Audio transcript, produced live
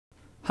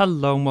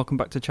Hello and welcome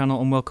back to the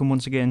channel, and welcome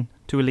once again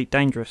to Elite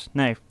Dangerous.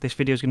 Now, this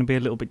video is going to be a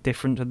little bit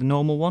different to the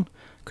normal one,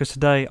 because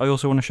today I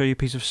also want to show you a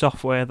piece of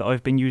software that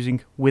I've been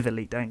using with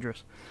Elite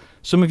Dangerous.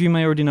 Some of you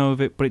may already know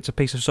of it, but it's a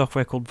piece of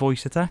software called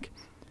Voice Attack.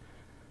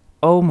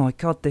 Oh my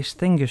god, this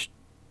thing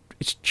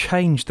it's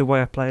changed the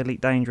way I play Elite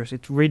Dangerous.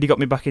 It's really got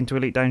me back into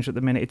Elite Dangerous at the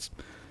minute.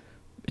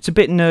 It's a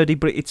bit nerdy,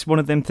 but it's one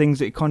of them things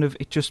that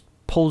it just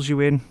pulls you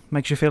in,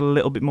 makes you feel a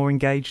little bit more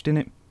engaged in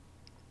it.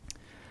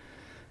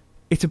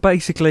 It's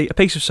basically a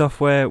piece of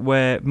software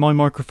where my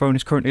microphone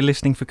is currently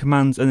listening for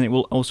commands, and it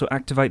will also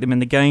activate them in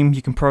the game.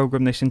 You can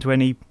program this into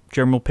any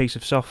general piece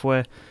of software.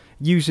 It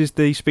uses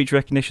the speech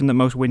recognition that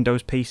most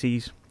Windows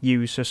PCs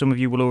use, so some of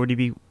you will already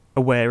be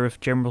aware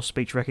of general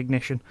speech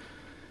recognition.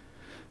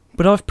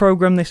 But I've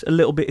programmed this a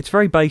little bit. It's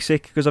very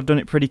basic because I've done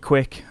it pretty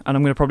quick, and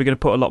I'm probably going to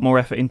put a lot more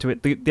effort into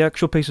it. The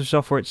actual piece of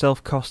software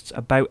itself costs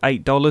about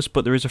 $8,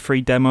 but there is a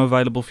free demo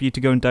available for you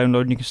to go and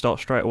download, and you can start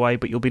straight away,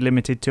 but you'll be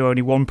limited to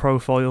only one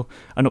profile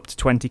and up to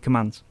 20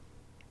 commands.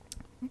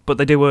 But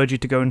they do urge you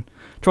to go and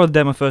try the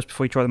demo first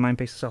before you try the main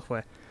piece of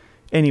software.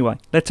 Anyway,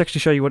 let's actually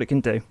show you what it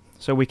can do.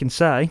 So we can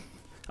say,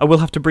 I will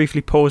have to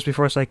briefly pause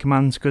before I say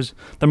commands because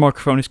the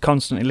microphone is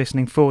constantly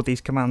listening for these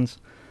commands.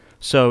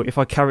 So if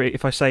I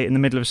say it in the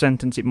middle of a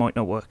sentence, it might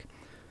not work.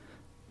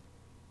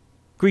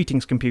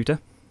 Greetings,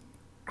 computer.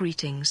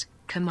 Greetings,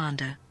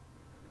 Commander.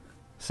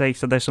 See,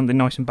 so there's something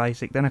nice and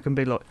basic. Then I can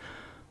be like,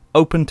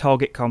 open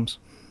target comms.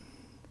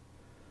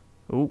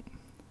 Ooh.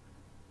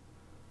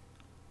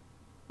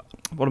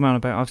 What am I on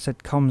about? I've said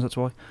comms, that's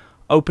why.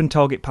 Open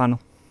target panel.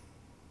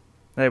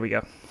 There we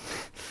go.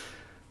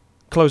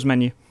 Close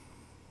menu.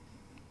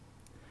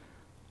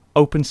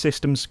 Open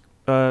systems,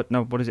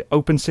 no, what is it?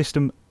 Open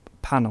system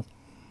panel.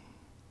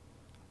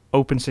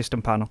 Open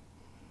system panel.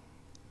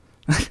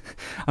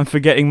 I'm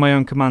forgetting my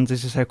own commands.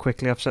 This is how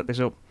quickly I've set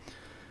this up.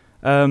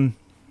 I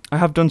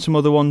have done some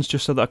other ones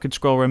just so that I could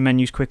scroll around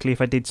menus quickly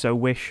if I did so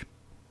wish.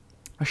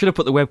 I should have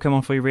put the webcam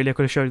on for you really. I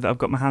could have showed you that I've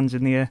got my hands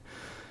in the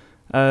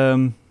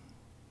air.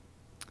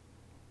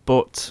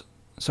 But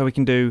so we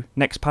can do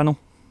next panel.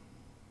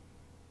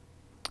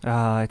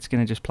 It's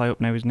going to just play up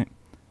now, isn't it?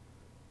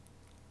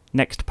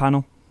 Next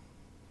panel.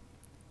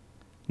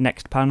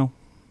 Next panel.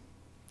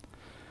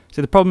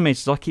 So the problem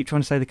is I keep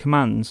trying to say the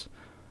commands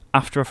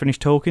after I finish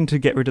talking to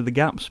get rid of the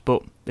gaps,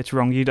 but it's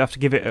wrong. You'd have to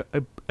give it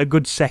a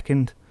good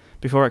second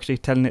before actually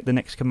telling it the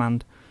next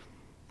command.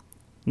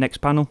 Next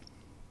panel.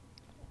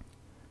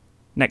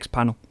 Next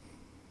panel.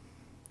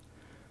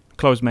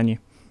 Close menu.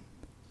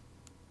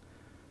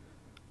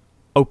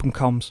 Open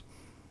comms.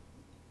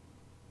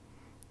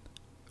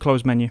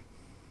 Close menu.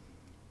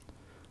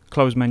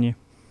 Close menu.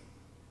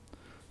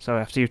 So I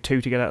have to do 2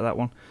 to get out of that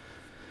one.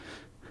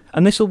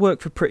 And this will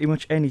work for pretty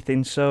much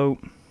anything, so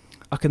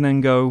I can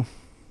then go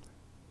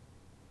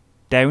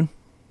down,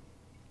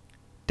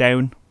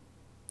 down,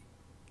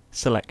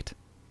 select.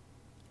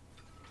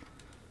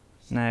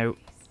 Now,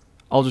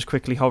 I'll just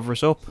quickly hover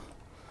us up,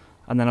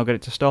 and then I'll get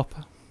it to stop.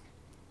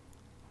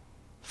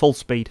 Full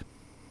speed.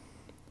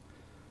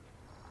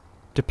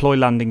 Deploy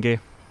landing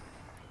gear.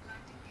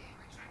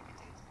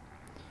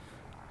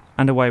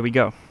 And away we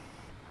go.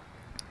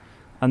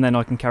 And then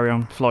I can carry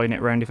on flying it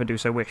around if I do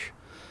so wish.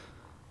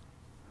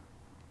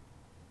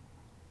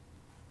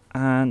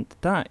 And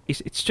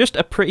it's just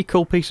a pretty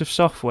cool piece of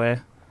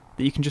software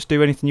that you can just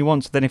do anything you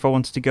want. So then if I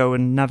wanted to go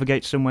and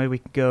navigate somewhere, we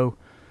could go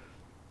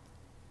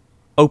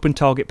open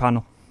target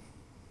panel.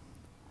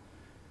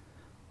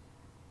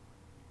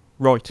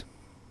 Right.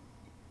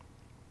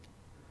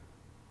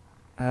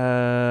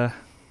 I'll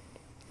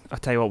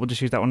tell you what, we'll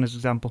just use that one as an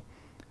example.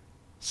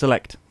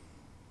 Select.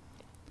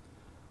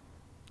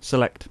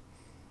 Select.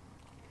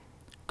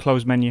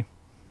 Close menu.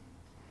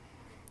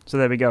 So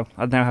there we go.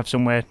 I now have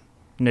somewhere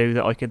new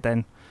that I could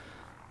then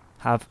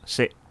have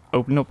sit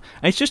open up,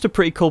 and it's just a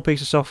pretty cool piece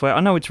of software.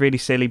 I know it's really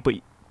silly, but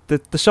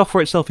the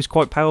software itself is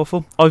quite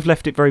powerful. I've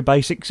left it very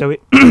basic, so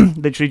it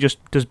literally just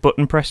does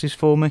button presses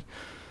for me.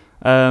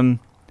 But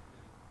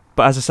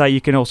as I say, you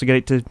can also get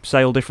it to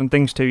say all different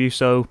things to you.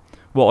 So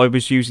what I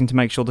was using to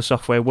make sure the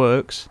software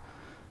works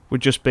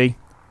would just be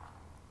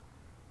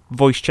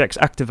voice checks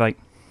activate.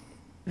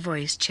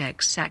 Voice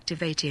checks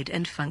activated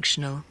and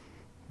functional.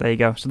 There you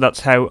go. So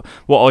that's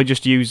what I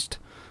just used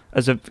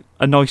as a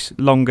nice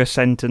longer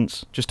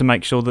sentence, just to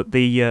make sure that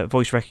the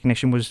voice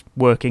recognition was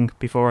working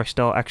before I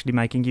start actually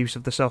making use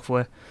of the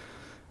software.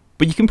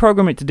 But you can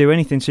program it to do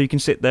anything, so you can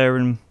sit there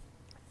and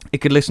it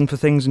could listen for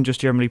things and just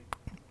generally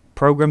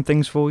program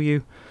things for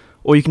you,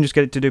 or you can just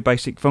get it to do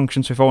basic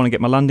functions. So if I want to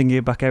get my landing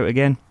gear back out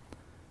again,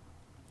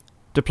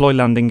 deploy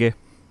landing gear,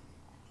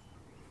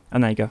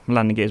 and there you go, my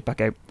landing gear is back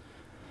out.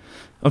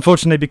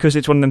 Unfortunately, because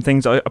it's one of them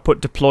things, I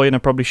put deploy and I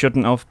probably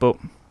shouldn't have, but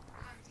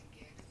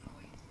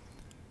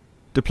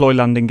deploy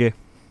landing gear.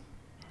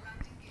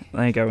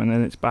 There you go, and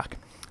then it's back.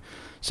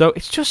 So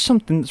it's just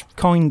something that's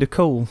kind of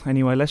cool.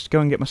 Anyway, let's go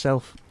and get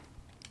myself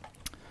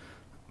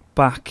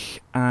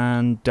back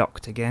and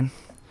docked again.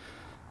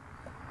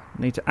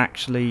 Need to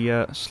actually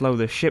slow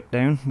the ship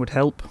down, would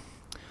help.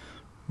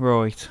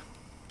 Right.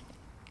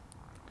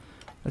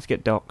 Let's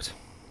get docked.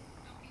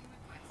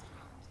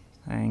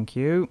 Thank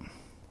you.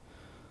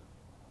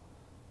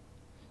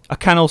 I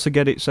can also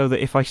get it so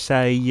that if I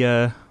say,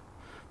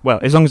 well,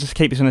 as long as I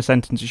keep this in a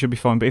sentence, it should be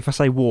fine. But if I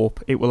say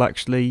warp, it will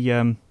actually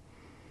it'll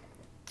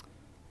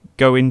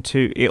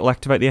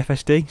activate the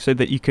FSD so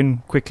that you can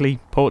quickly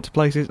port to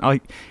places.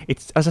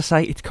 It's, as I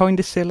say, it's kind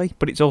of silly,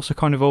 but it's also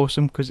kind of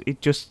awesome because it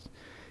just,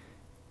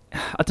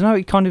 I don't know,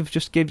 it kind of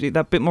just gives it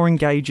that bit more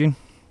engaging.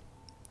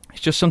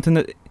 It's just something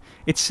that,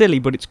 it's silly,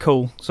 but it's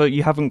cool. So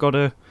you haven't got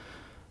to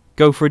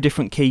go for a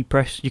different key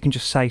press. You can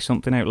just say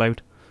something out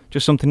loud,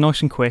 just something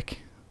nice and quick,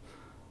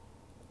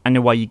 and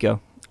away you go.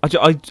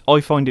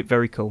 I find it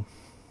very cool,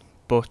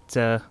 but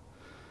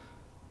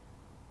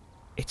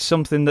it's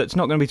something that's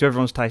not going to be to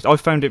everyone's taste. I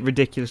found it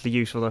ridiculously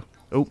useful though.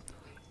 Oh,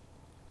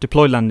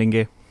 deploy landing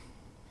gear.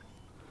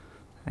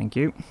 Thank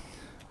you.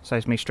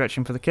 Saves me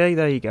stretching for the key.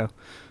 There you go.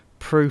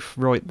 Proof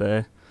right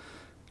there.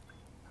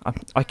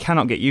 I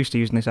cannot get used to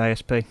using this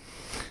ASP.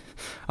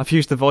 I've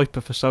used the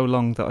Viper for so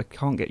long that I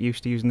can't get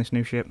used to using this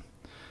new ship.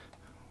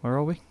 Where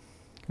are we?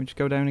 Can we just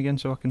go down again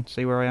so I can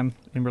see where I am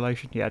in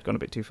relation? Yeah, I'd gone a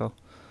bit too far.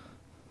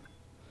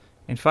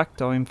 In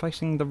fact, I'm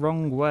facing the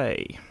wrong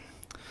way.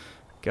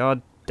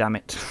 God damn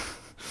it.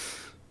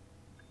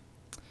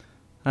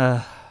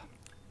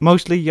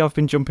 Mostly I've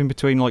been jumping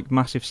between like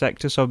massive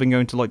sectors, so I've been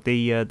going to like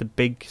the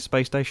big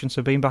space station,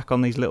 so being back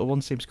on these little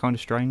ones seems kind of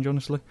strange,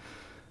 honestly.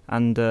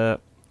 And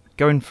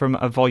going from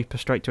a Viper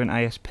straight to an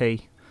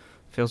ASP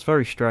feels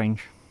very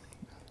strange,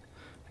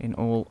 in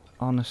all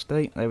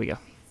honesty. There we go.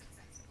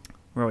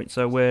 Right,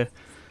 so we're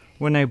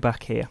now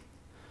back here.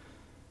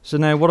 So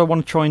now what I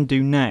want to try and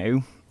do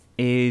now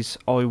is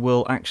I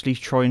will actually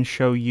try and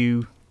show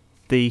you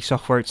the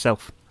software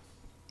itself.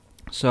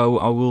 So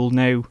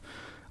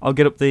I'll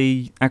get up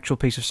the actual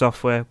piece of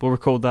software, we'll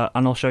record that,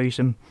 and I'll show you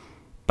some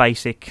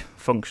basic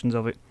functions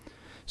of it.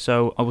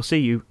 So I will see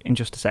you in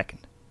just a second.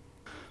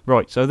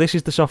 Right, so this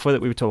is the software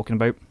that we were talking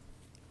about.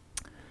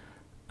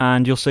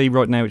 And you'll see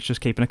right now it's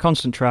just keeping a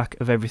constant track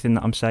of everything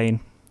that I'm saying,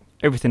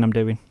 everything I'm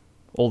doing,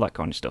 all that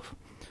kind of stuff.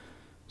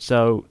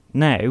 So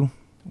now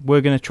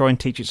we're going to try and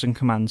teach it some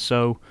commands.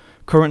 So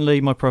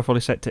currently my profile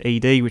is set to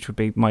ED, which would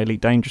be my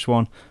Elite Dangerous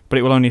one, but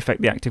it will only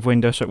affect the active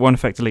window, so it won't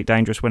affect Elite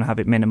Dangerous when I have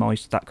it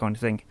minimised, that kind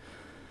of thing.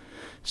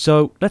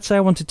 So let's say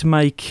I wanted to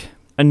make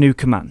a new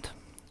command.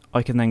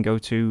 I can then go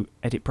to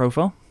Edit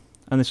Profile,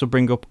 and this will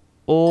bring up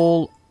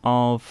all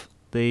of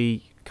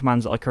the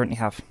commands that I currently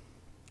have.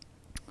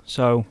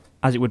 So,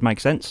 as it would make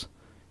sense,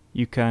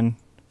 you can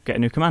get a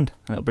new command,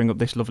 and it'll bring up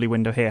this lovely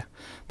window here.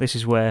 This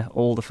is where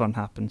all the fun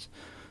happens.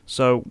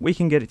 So we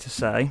can get it to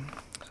say,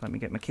 so let me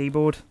get my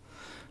keyboard.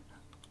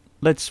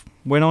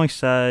 When I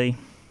say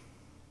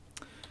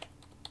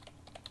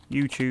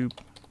YouTube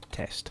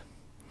test,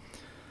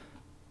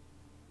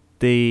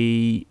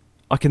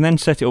 I can then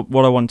set it up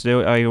what I want to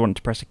do. I want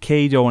to press a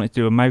key, do I want it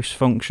to do a mouse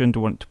function,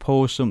 do I want it to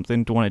pause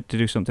something, do I want it to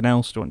do something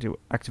else, do I want to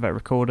activate a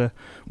recorder,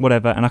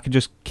 whatever, and I can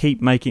just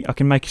keep making, I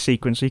can make a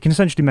sequence, so you can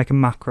essentially make a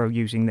macro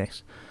using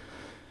this.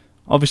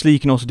 Obviously you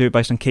can also do it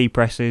based on key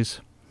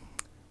presses,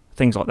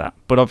 things like that,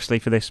 but obviously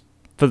for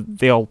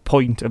the whole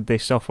point of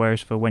this software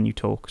is for when you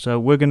talk, so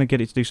we're going to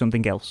get it to do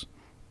something else.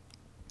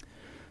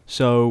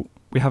 So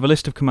we have a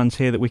list of commands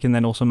here that we can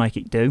then also make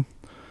it do.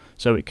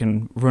 So it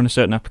can run a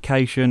certain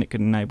application, it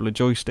can enable a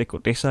joystick or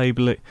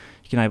disable it,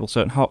 you can enable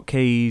certain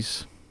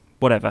hotkeys,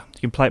 whatever.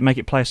 You can make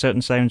it play a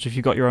certain sound, so if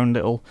you've got your own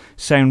little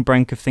sound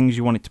bank of things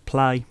you want it to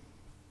play,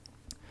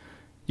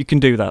 you can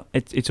do that.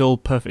 It's all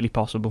perfectly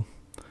possible.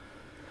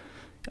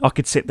 I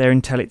could sit there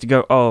and tell it to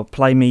go, oh,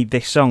 play me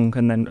this song,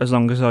 and then as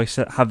long as I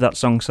have that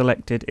song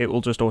selected, it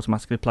will just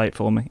automatically play it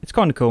for me. It's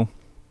kind of cool.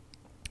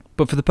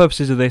 But for the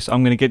purposes of this,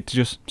 I'm going to get to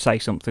just say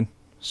something.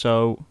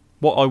 So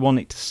what I want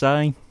it to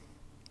say,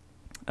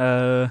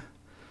 I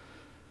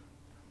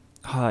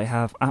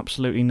have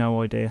absolutely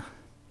no idea.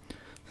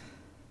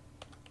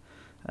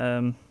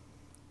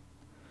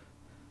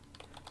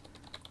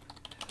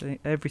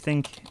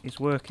 Everything is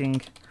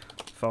working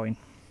fine.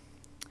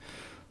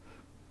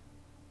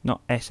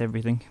 Not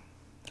everything.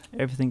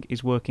 Everything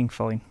is working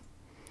fine.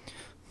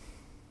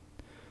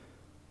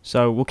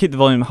 So we'll keep the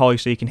volume high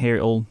so you can hear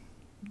it all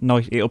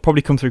nice. It'll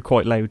probably come through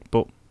quite loud,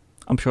 but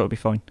I'm sure it'll be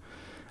fine.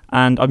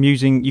 And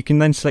you can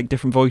then select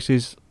different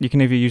voices. You can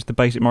either use the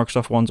basic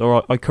Microsoft ones,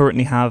 or I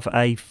currently have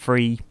a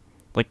free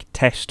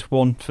test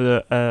one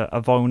for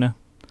a Vona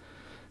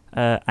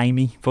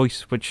Amy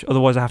voice, which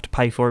otherwise I have to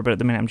pay for it, but at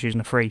the minute I'm choosing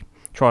a free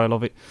trial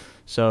of it.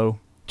 So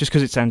just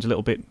because it sounds a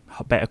little bit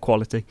better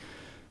quality.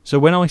 So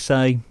when I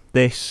say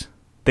this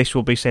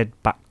will be said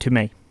back to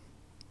me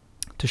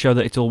to show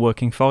that it's all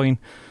working fine.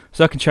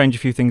 So I can change a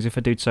few things if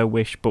I did so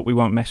wish, but we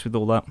won't mess with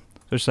all that.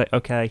 So just say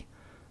OK,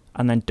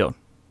 and then done.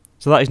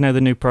 So that is now the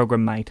new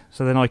program made.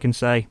 So then I can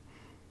say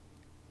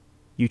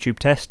YouTube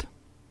test.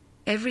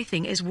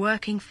 Everything is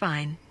working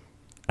fine.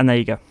 And there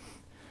you go.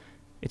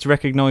 It's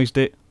recognised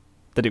it,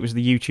 that it was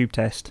the YouTube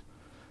test,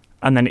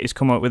 and then it has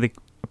come up with the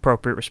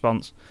appropriate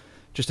response.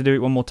 Just to do it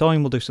one more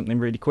time, we'll do something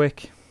really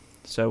quick.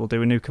 So we'll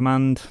do a new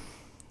command.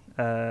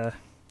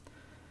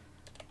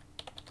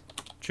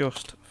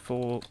 Just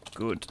for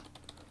good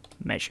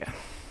measure.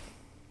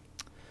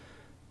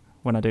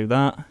 when I do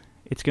that,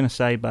 it's going to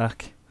say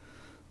back,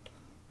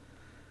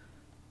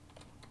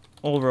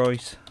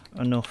 alright,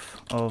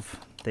 enough of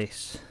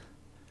this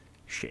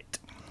shit.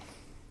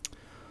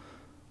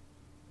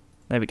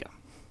 There we go.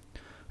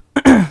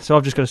 So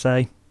I've just got to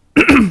say,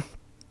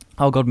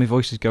 oh god, my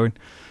voice is going,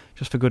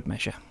 just for good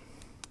measure.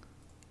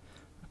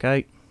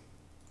 Okay,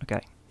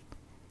 okay.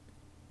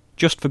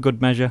 Just for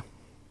good measure.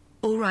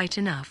 Alright,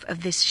 enough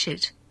of this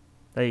shit.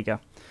 There you go.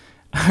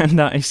 And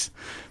that is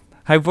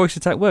how Voice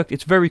Attack worked.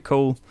 It's very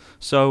cool.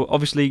 So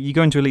obviously you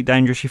go into Elite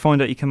Dangerous, you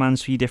find out your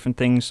commands for your different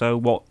things. So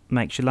what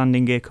makes your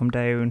landing gear come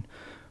down,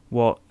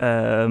 what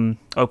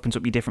opens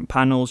up your different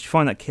panels. You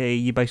find that key,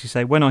 you basically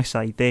say, when I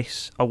say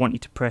this, I want you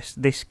to press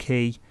this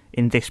key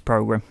in this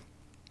program.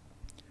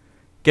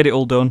 Get it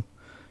all done,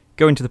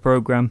 go into the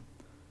program,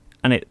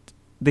 and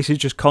this is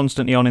just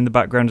constantly on in the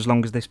background as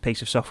long as this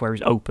piece of software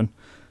is open.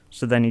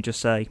 So then you just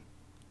say,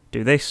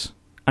 do this,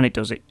 and it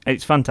does it.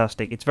 It's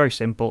fantastic. It's very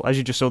simple. As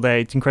you just saw there,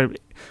 it's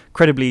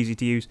incredibly easy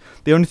to use.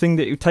 The only thing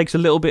that it takes a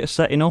little bit of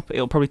setting up,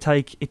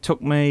 it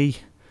took me,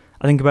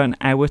 I think, about an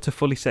hour to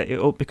fully set it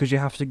up, because you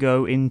have to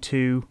go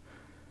into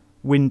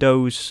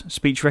Windows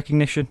speech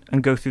recognition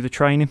and go through the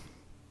training.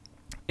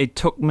 It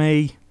took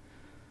me,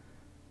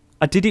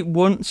 I did it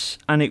once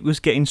and it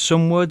was getting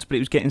some words, but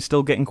it was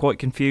still getting quite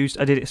confused.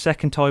 I did it a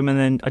second time and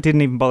then I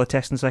didn't even bother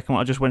testing the second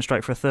one. I just went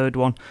straight for a third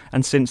one,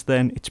 and since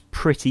then it's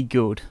pretty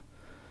good.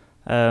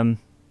 As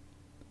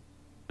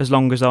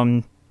long as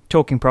I'm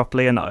talking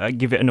properly and I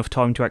give it enough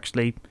time to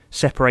actually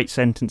separate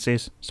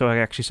sentences so I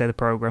actually say the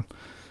program.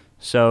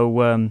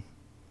 So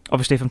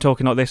obviously if I'm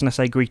talking like this and I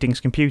say greetings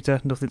computer,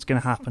 nothing's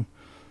going to happen,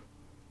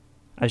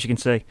 as you can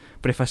see.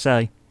 But if I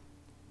say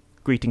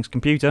greetings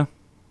computer,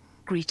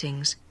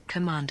 Greetings,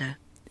 Commander.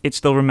 it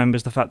still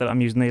remembers the fact that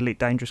I'm using the Elite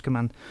Dangerous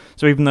command.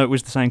 So even though it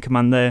was the same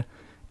command there,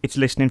 it's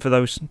listening for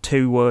those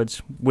two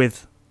words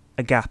with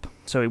a gap.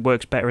 So it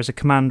works better as a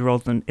command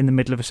rather than in the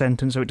middle of a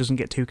sentence, so it doesn't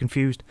get too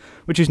confused,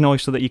 which is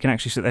nice, so that you can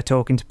actually sit there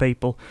talking to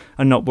people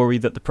and not worry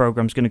that the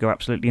program's going to go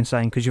absolutely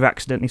insane because you've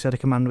accidentally said a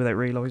command without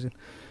realising.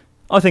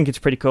 I think it's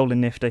pretty cool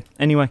and nifty.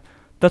 Anyway,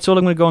 that's all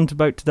I'm going to go on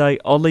about today.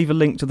 I'll leave a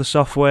link to the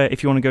software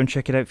if you want to go and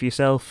check it out for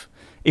yourself.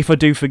 If I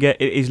do forget,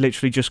 it is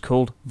literally just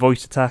called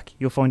Voice Attack.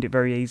 You'll find it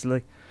very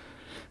easily.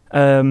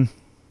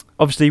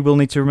 Obviously, you will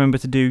need to remember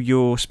to do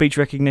your speech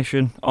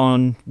recognition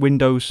on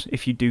Windows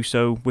if you do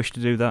so wish to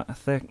do that. I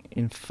think,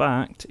 in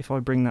fact, if I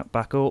bring that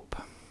back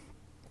up,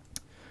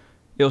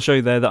 it'll show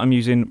you there that I'm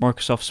using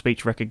Microsoft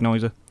Speech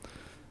Recognizer.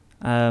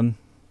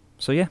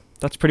 So yeah,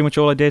 that's pretty much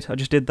all I did. I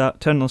just did that,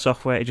 turned on the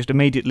software, it just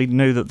immediately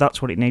knew that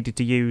that's what it needed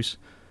to use,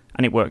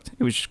 and it worked.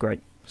 It was just great.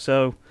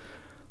 So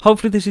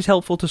hopefully this is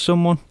helpful to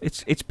someone.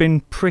 It's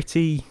been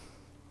pretty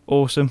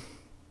awesome.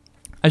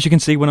 As you can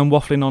see, when I'm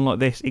waffling on like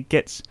this, it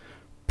gets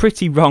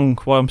pretty wrong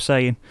what I'm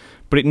saying,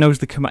 but it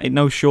knows it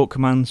knows short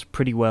commands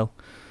pretty well.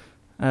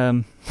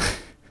 It's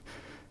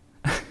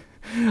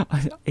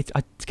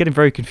getting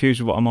very confused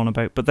with what I'm on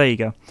about, but there you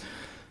go.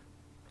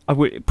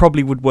 It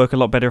probably would work a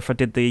lot better if I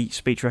did the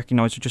speech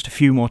recognizer just a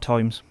few more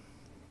times,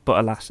 but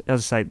alas,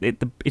 as I say,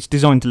 it's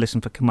designed to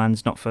listen for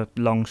commands, not for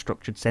long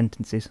structured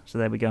sentences. So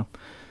there we go.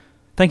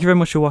 Thank you very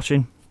much for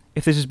watching.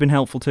 If this has been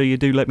helpful to you,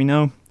 do let me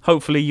know.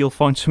 Hopefully you'll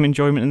find some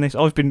enjoyment in this.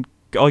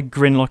 I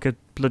grin like a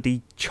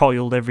bloody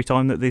child every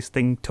time that this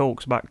thing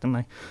talks back to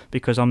me,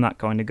 because I'm that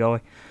kind of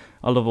guy.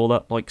 I love all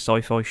that like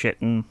sci-fi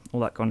shit and all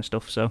that kind of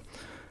stuff. So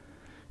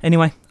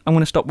anyway, I'm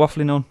going to stop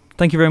waffling on.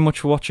 Thank you very much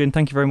for watching.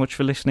 Thank you very much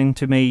for listening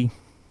to me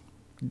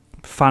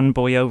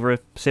fanboy over a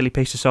silly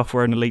piece of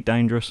software in Elite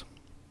Dangerous.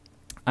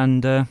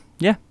 And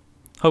yeah,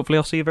 hopefully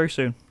I'll see you very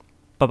soon.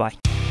 Bye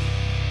bye.